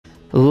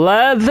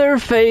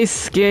Leatherface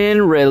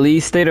skin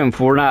release date in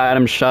Fortnite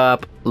item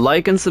shop.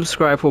 Like and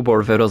subscribe for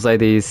more videos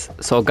like these.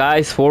 So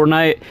guys,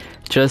 Fortnite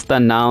just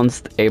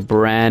announced a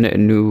brand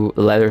new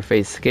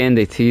Leatherface skin.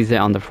 They teased it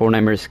on the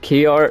Fortnite merch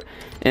key art.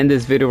 In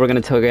this video, we're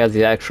gonna tell you guys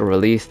the actual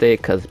release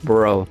date, cause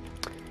bro,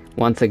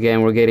 once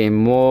again, we're getting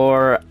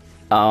more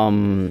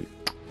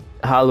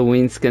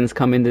Halloween skins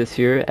coming this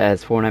year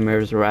as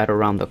Fortnite is right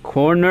around the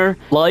corner.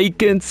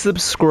 Like and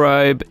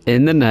subscribe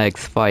in the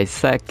next 5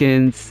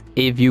 seconds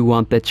if you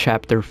want the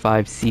Chapter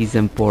 5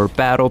 Season 4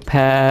 Battle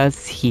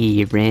Pass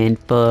here in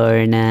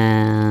Fortnite.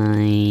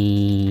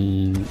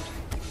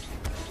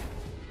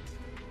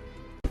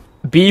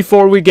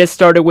 Before we get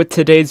started with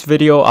today's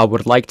video, I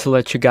would like to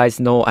let you guys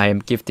know I am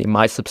gifting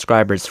my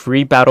subscribers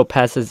free battle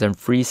passes and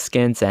free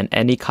skins and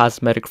any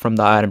cosmetic from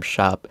the item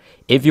shop.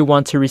 If you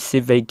want to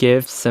receive a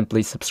gift,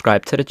 simply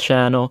subscribe to the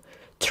channel,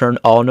 turn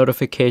all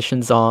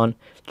notifications on,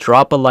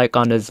 drop a like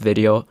on this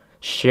video,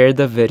 share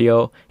the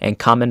video, and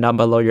comment down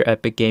below your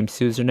Epic Games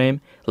username,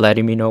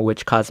 letting me know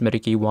which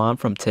cosmetic you want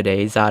from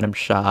today's item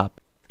shop.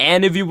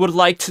 And if you would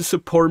like to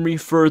support me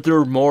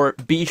furthermore,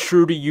 be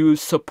sure to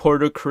use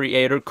supporter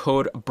creator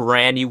code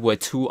Brandy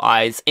with 2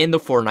 eyes in the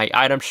Fortnite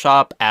item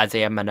shop, as I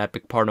am an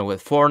Epic partner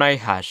with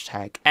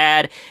Fortnite,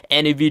 #ad.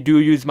 And if you do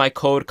use my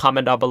code,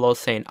 comment down below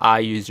saying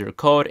I use your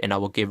code and I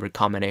will give your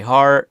comment a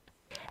heart.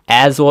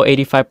 As well,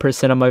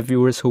 85% of my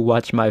viewers who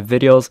watch my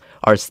videos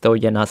are still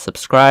yet not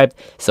subscribed.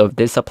 So if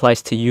this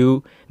applies to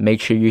you, make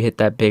sure you hit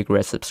that big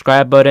red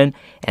subscribe button.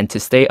 And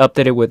to stay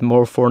updated with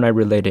more Fortnite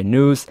related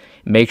news,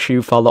 make sure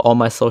you follow all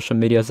my social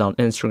medias on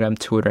Instagram,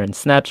 Twitter, and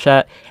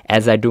Snapchat,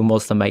 as I do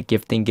most of my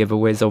gifting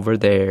giveaways over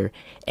there.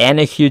 And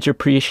a huge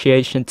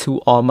appreciation to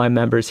all my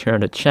members here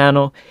on the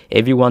channel.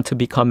 If you want to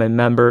become a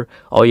member,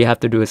 all you have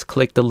to do is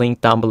click the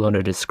link down below in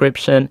the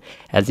description,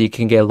 as you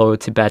can get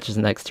loyalty badges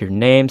next to your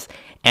names.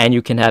 And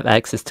you can have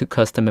access to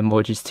custom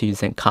emojis to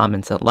use in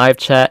comments and live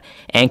chat,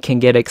 and can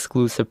get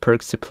exclusive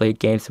perks to play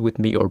games with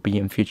me or be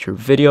in future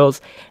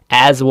videos.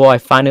 As well, I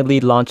finally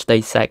launched a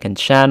second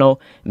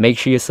channel. Make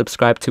sure you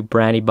subscribe to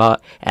BrandyBot,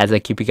 as I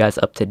keep you guys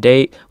up to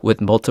date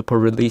with multiple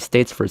release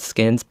dates for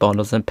skins,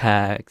 bundles, and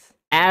packs.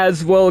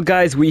 As well,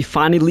 guys, we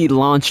finally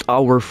launched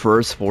our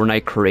first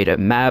Fortnite creative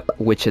map,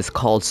 which is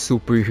called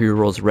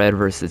Superheroes Red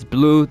vs.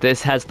 Blue.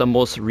 This has the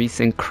most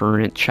recent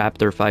current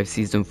Chapter 5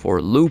 Season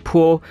 4 loot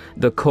pool.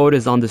 The code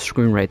is on the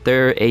screen right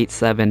there,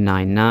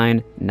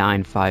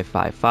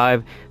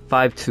 87999555.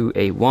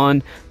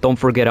 5281. Don't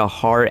forget a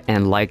heart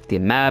and like the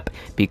map,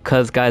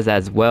 because guys,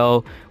 as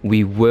well,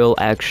 we will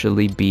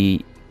actually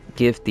be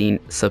gifting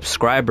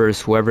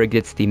subscribers. Whoever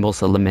gets the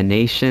most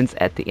eliminations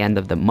at the end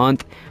of the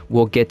month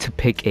will get to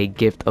pick a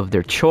gift of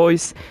their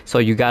choice. So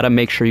you gotta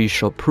make sure you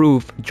show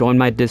proof. Join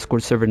my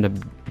Discord server in the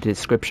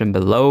description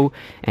below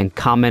and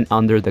comment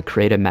under the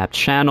creative map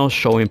channel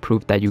showing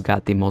proof that you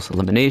got the most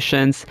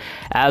eliminations.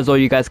 As well,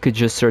 you guys could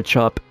just search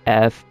up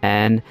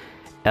FNLK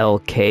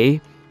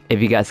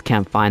if you guys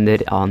can't find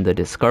it on the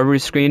discovery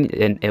screen,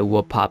 and it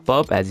will pop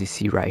up as you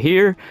see right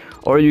here.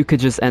 Or you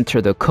could just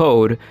enter the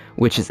code,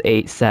 which is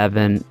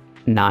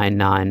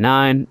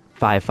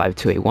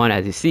 8799955281,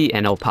 as you see,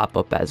 and it'll pop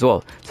up as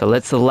well. So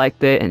let's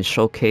select it and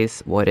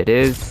showcase what it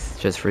is,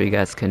 just for you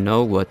guys can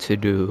know what to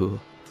do.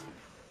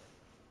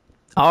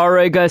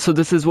 Alright guys, so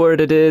this is what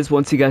it is.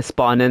 Once you guys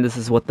spawn in, this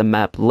is what the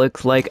map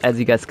looks like. As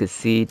you guys can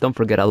see, don't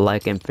forget to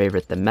like and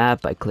favorite the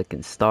map by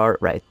clicking start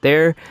right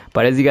there.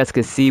 But as you guys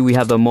can see, we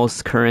have the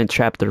most current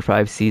Chapter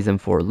 5 Season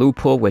 4 loot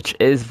pool, which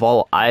is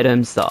vault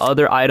items. The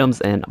other items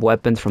and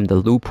weapons from the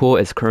loot pool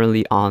is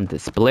currently on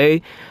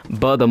display,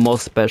 but the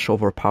most special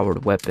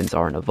overpowered weapons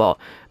are in the vault.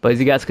 But as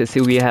you guys can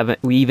see, we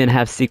even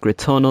have secret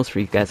tunnels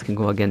where you guys can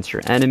go against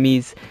your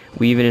enemies.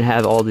 We even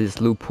have all this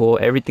loot pool.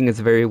 Everything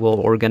is very well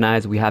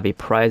organized. We have a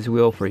prize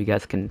wheel where you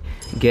guys can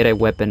get a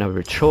weapon of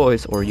your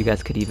choice, or you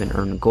guys could even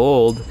earn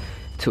gold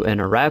to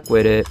interact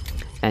with it.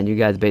 And you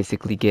guys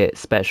basically get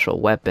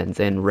special weapons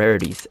and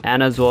rarities.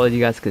 And as well, as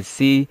you guys could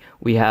see,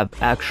 we have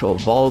actual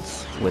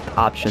vaults with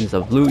options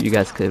of loot. You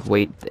guys could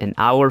wait an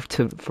hour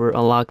for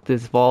unlock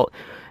this vault.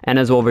 And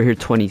as well, over here,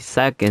 20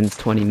 seconds,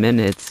 20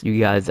 minutes, you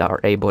guys are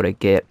able to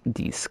get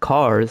these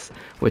cars,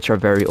 which are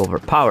very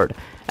overpowered.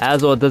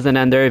 As well, it doesn't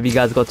end there. If you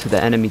guys go to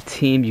the enemy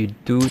team, you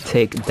do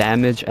take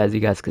damage, as you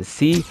guys can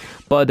see.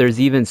 But there's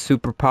even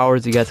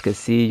superpowers. You guys can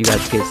see, you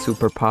guys get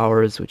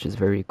superpowers, which is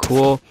very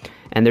cool.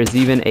 And there's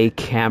even a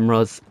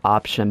cameras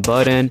option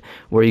button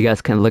where you guys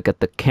can look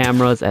at the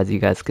cameras, as you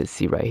guys can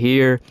see right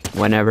here.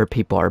 Whenever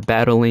people are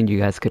battling, you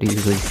guys could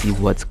easily see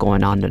what's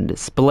going on in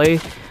display.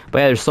 But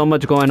yeah, there's so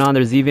much going on.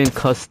 There's even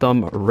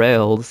custom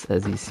rails,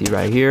 as you see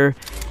right here.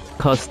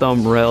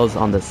 Custom rails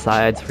on the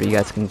sides where you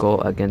guys can go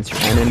against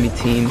your enemy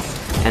teams.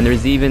 And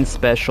there's even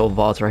special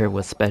vaults right here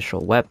with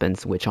special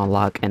weapons, which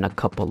unlock in a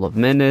couple of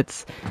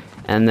minutes.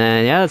 And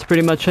then yeah, that's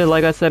pretty much it.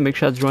 Like I said, make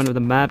sure to join the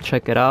map,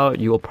 check it out.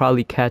 You will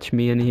probably catch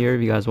me in here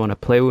if you guys want to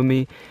play with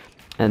me.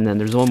 And then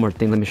there's one more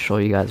thing, let me show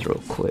you guys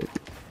real quick.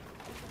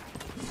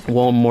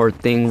 One more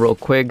thing real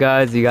quick,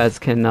 guys. You guys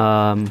can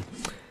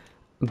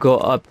go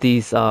up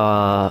these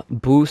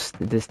boost.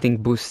 This thing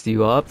boosts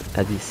you up,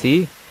 as you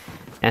see.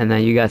 And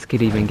then you guys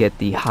could even get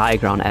the high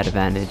ground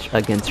advantage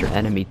against your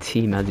enemy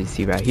team, as you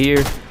see right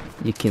here.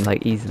 You can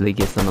like easily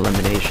get some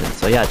eliminations.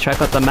 So yeah,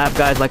 check out the map,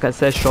 guys. Like I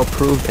said, show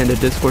proof in the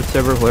Discord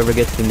server. Whoever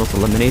gets the most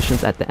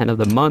eliminations at the end of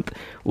the month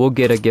will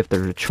get a gift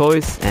of their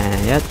choice.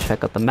 And yeah,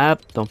 check out the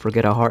map. Don't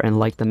forget to heart and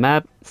like the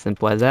map.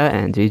 Simple as that.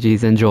 And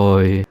GG's,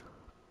 enjoy.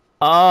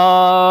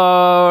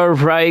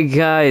 Alright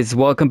guys,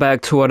 welcome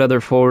back to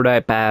another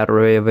Fortnite Battle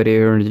Royale video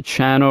here on the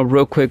channel.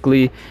 Real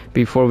quickly,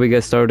 before we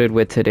get started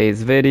with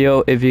today's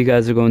video, if you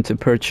guys are going to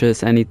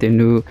purchase anything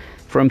new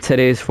from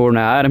today's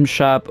Fortnite item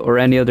shop or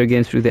any other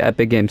games through the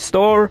Epic Games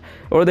Store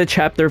or the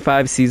Chapter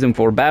 5 Season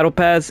 4 Battle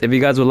Pass, if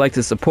you guys would like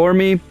to support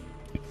me,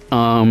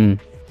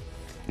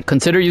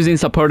 consider using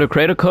supporter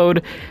creator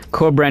code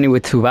branding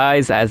with 2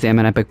 I's, as I am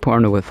an Epic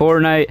partner with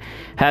Fortnite.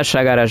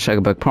 Hashtag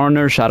Epic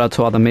partner. Shout out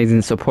to all the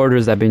amazing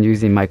supporters that have been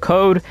using my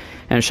code,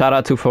 and shout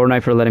out to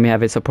Fortnite for letting me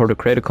have a supporter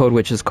creator code,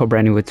 which is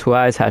branding with 2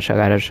 I's.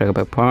 Hashtag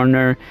Epic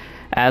partner.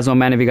 As well,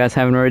 man, if you guys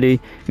haven't already,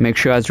 make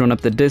sure you guys join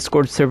up the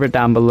Discord server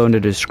down below in the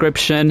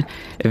description.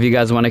 If you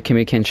guys want to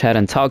communicate and chat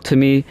and talk to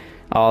me,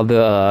 all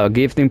the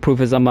gifting proof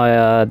is on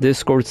my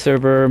Discord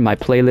server, my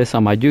playlist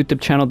on my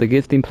YouTube channel, the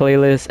gifting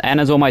playlist, and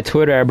as well my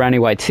Twitter at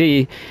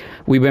BrandingYT.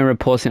 We've been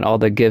reposting all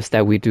the gifts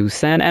that we do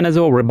send, and as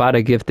well we're about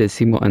to gift this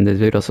emote in this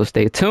video, so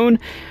stay tuned.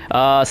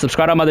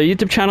 Subscribe to my other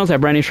YouTube channels at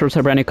Branding Shorts,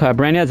 at Branding Cut,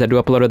 Branding, as I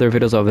do upload other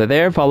videos over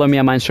there. Follow me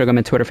on my Instagram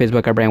and Twitter,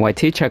 Facebook at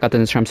BrandingYT. Check out the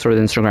Instagram store,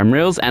 the Instagram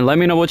Reels, and let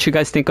me know what you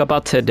guys think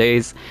about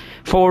today's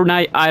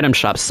Fortnite item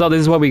shop. So this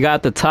is what we got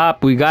at the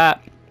top. We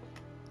got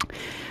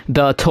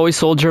the toy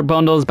soldier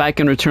bundles back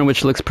in return,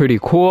 which looks pretty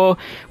cool.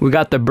 We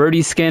got the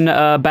birdie skin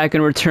back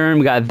in return.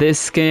 We got this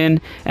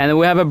skin, and then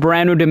we have a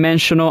brand new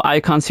dimensional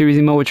icon series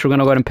emote, which we're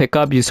gonna go ahead and pick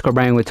up. Use code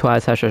branding with 2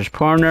 I's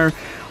 #partner.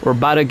 We're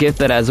about to gift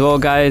that as well,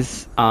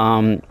 guys,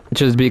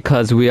 just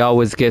because we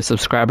always give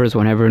subscribers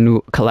whenever a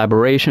new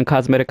collaboration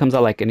cosmetic comes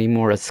out, like an emote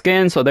or a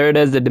skin. So there it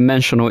is, the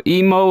dimensional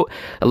emote.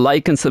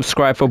 Like and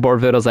subscribe for more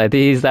videos like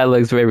these. That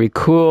looks very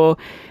cool,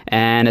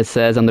 and it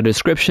says on the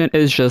description,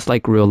 it's just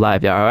like real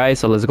life. Yeah, all right,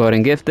 so let's go ahead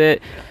and gift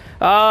it.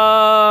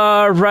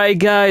 All right,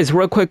 guys,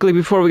 real quickly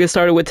before we get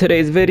started with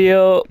today's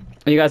video,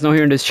 you guys know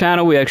here in this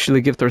channel we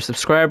actually gift our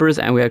subscribers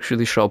and we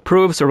actually show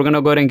proof. So we're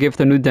gonna go ahead and gift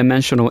a new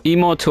dimensional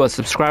emote to a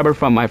subscriber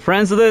from my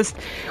friends list.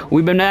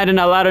 We've been adding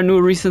a lot of new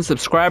recent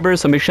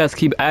subscribers, so make sure you guys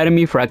keep adding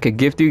me for I could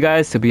gift you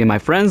guys to be in my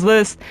friends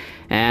list.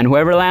 And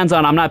whoever lands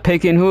on, I'm not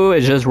picking who,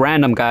 it's just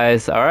random,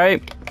 guys. All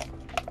right,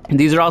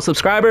 these are all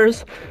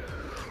subscribers.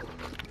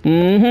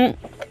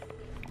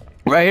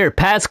 Right here,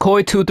 Pat's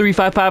Koi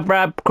 2355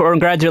 rap.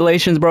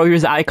 Congratulations, bro.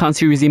 Here's the icon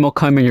series emote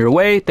coming your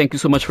way. Thank you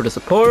so much for the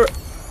support.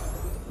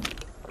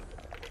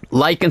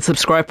 Like and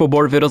subscribe for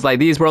more videos like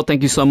these, bro.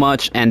 Thank you so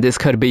much. And this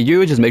could be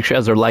you. Just make sure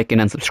you guys are liking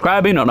and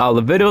subscribing on all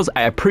the videos.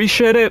 I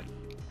appreciate it.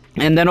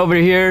 And then over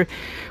here,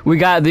 we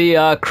got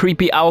the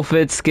creepy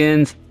outfit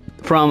skins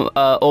from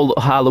old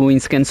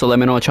Halloween skins. So let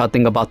me know what y'all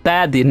think about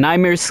that. The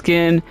Nightmare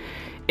skin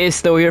is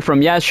still here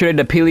from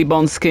yesterday. The Peely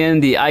Bone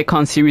skin, the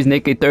Icon Series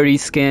Naked 30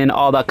 skin,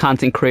 all the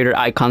content creator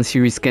Icon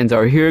Series skins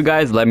are here,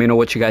 guys. Let me know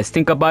what you guys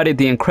think about it.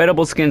 The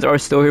Incredible skins are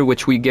still here,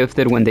 which we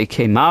gifted when they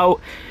came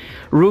out.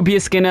 Rubia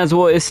skin as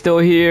well is still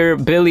here.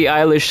 Billie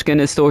Eilish skin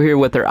is still here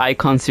with their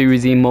Icon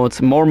Series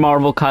emotes. More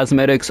Marvel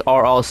cosmetics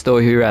are all still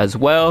here as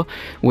well,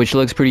 which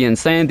looks pretty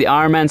insane. The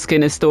Iron Man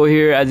skin is still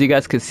here, as you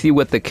guys can see,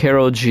 with the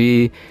Karol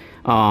G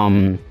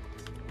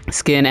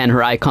skin and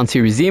her Icon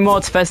Series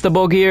emotes.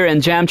 Festival gear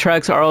and jam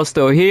tracks are all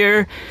still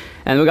here.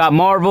 And we got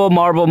Marvel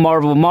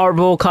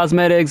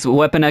cosmetics,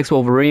 Weapon X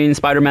Wolverine,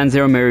 Spider-Man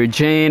Zero, Mary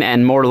Jane,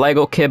 and more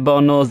Lego kit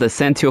bundles, the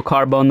Sentio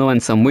car bundle,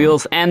 and some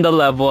wheels, and the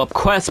level up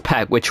quest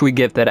pack, which we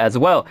gifted as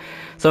well.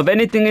 So if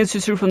anything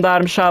interests you from the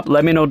item shop,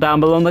 let me know down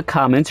below in the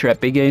comments, your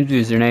Epic Games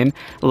username,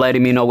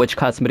 letting me know which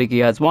cosmetic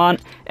you guys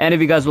want. And if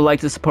you guys would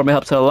like to support me,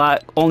 helps out a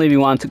lot. Only if you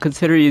want to,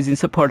 consider using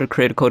supporter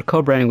creator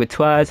code branding with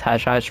 2 I's,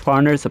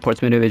 #partner,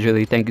 supports me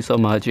individually. Thank you so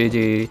much.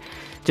 GG.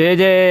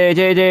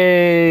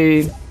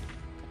 JJ.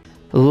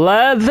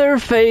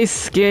 Leatherface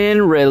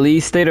skin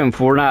release date in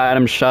Fortnite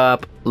item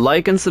shop.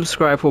 Like and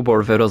subscribe for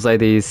more videos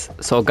like these.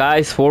 So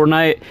guys,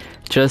 Fortnite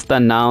just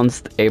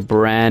announced a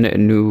brand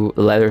new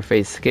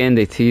Leatherface skin.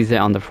 They teased it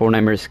on the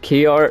Fortniteers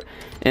key art.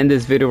 In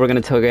this video, we're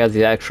gonna tell you guys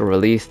the actual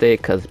release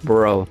date, cause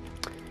bro,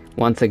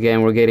 once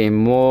again we're getting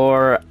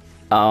more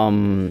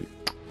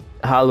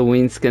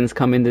Halloween skins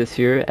coming this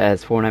year,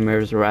 as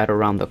Fortniteers are right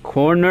around the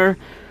corner.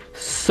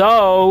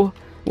 So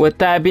with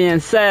that being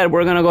said,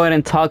 we're gonna go ahead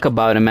and talk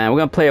about it, man. We're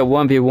gonna play a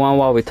 1v1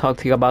 while we talk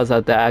to you about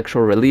the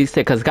actual release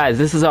date, because guys,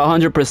 this is a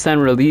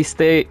 100% release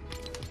date.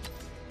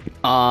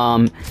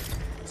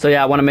 So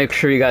yeah, I want to make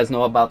sure you guys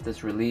know about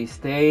this release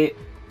date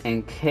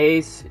in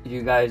case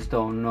you guys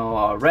don't know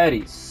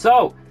already.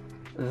 So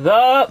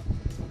the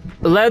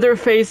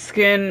Leatherface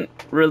skin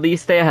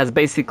release date has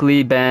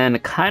basically been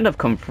kind of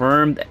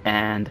confirmed.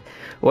 And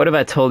what if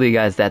I told you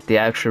guys that the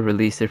actual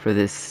release date for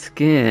this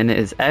skin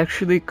is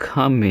actually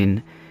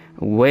coming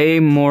way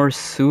more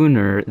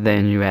sooner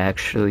than you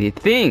actually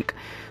think?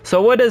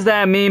 So what does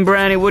that mean,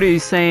 Brandy? What are you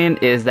saying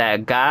is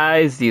that,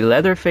 guys, the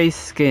Leatherface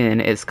skin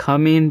is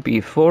coming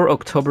before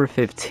October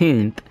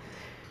 15th,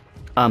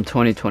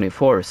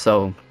 2024.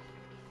 So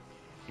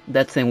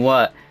that's in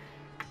what?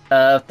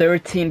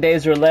 13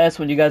 days or less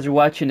when you guys are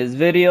watching this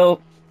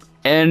video.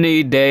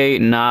 Any day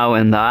now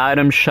in the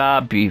item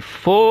shop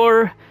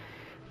before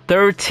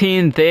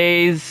 13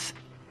 days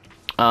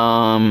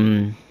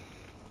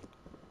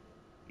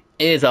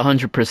is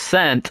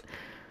 100%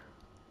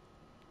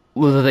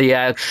 with the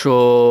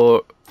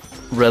actual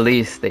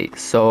release date.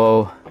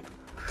 So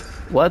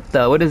what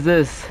is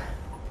this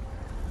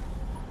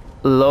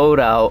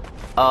loadout?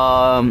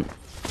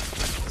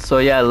 So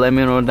yeah, let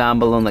me know down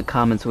below in the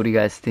comments what do you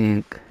guys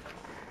think,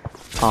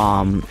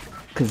 cause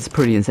it's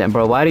pretty insane,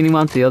 bro. Why didn't you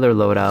want the other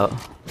loadout?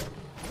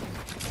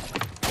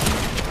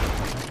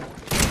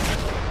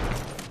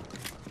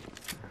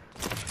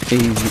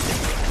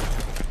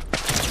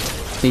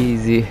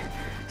 Easy.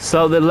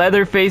 So the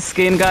Leatherface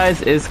skin,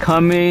 guys, is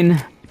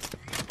coming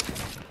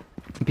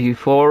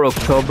before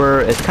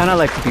October. It's kind of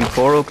like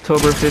before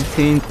October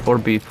 15th or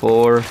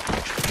before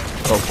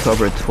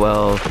October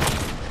 12th.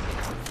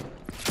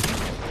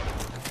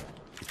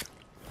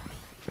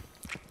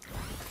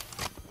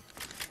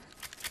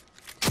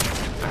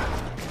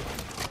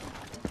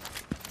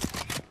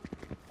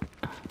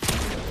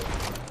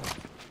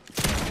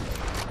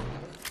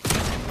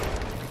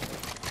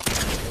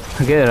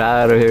 Get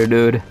out of here,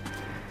 dude.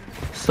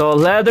 So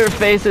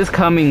Leatherface is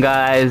coming,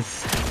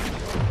 guys.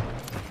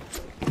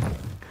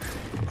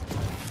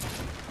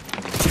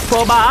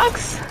 Full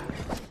box.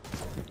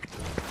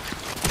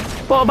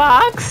 Full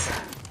box.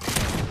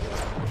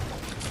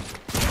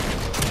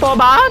 Full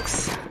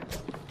box.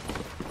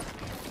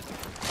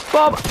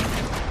 Full.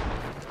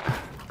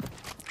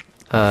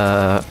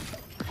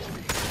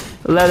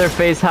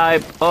 Leatherface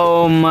hype.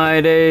 Oh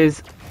my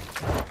days.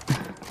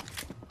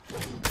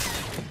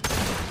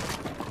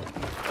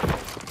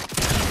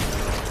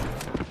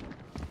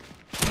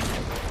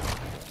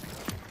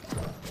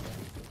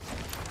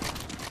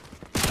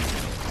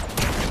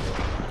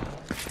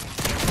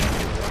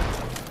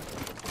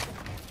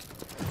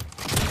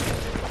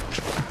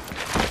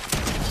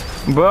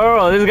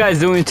 Bro, this guy's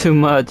doing too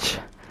much.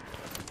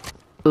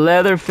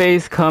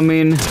 Leatherface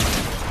coming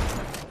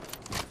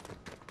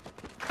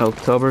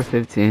October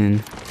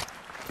 15.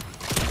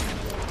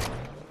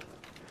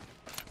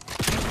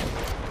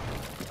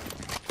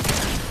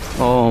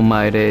 Oh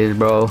my days,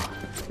 bro.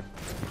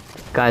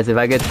 Guys, if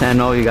I get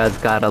 10-0, you guys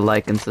gotta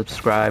like and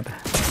subscribe.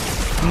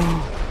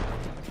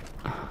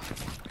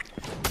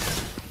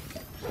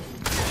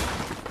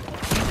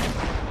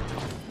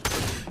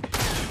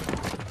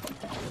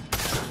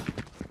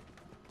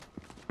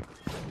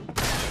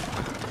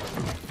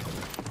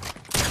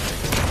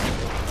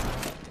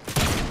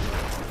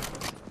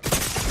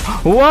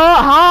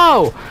 What?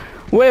 How?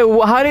 Wait,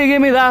 how do you get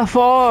me that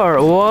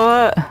far?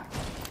 What?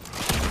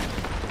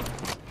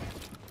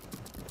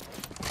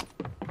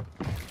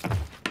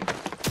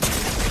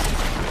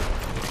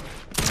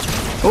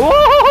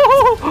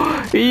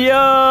 Whoa!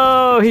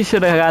 Yo, he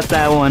should have got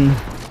that one.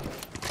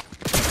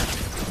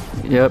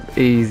 Yep,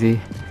 easy.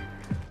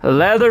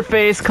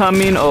 Leatherface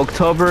coming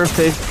October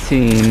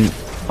 15.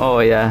 Oh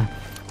yeah.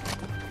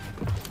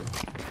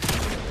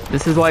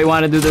 This is why you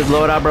want to do this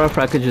loadout, bro. If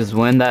I could just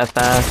win that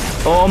fast.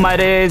 Oh my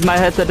days, my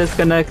headset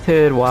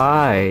disconnected.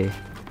 Why?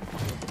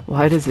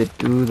 Why does it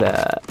do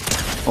that?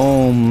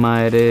 Oh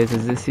my days,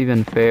 is this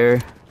even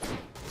fair?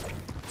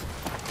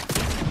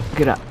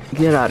 Get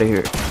out of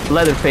here.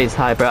 Leatherface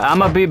hype, bro.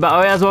 I'ma be,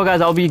 oh yeah, as well,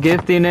 guys, I'll be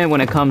gifting it when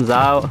it comes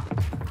out.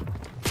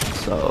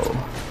 So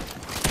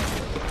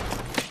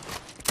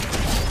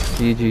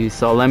GG.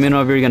 So let me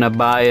know if you're gonna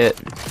buy it.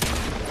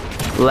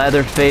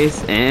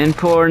 Leatherface in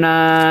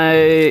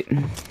Fortnite.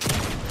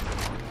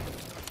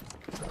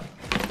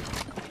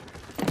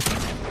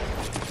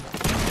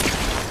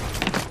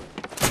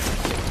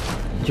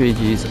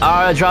 GG's.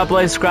 Alright, drop a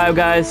like, subscribe,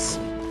 guys.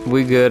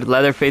 We good.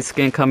 Leatherface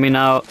skin coming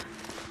out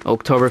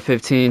October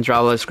 15th.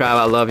 Drop a like, subscribe.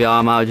 I love y'all.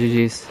 I'm out.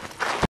 GG's.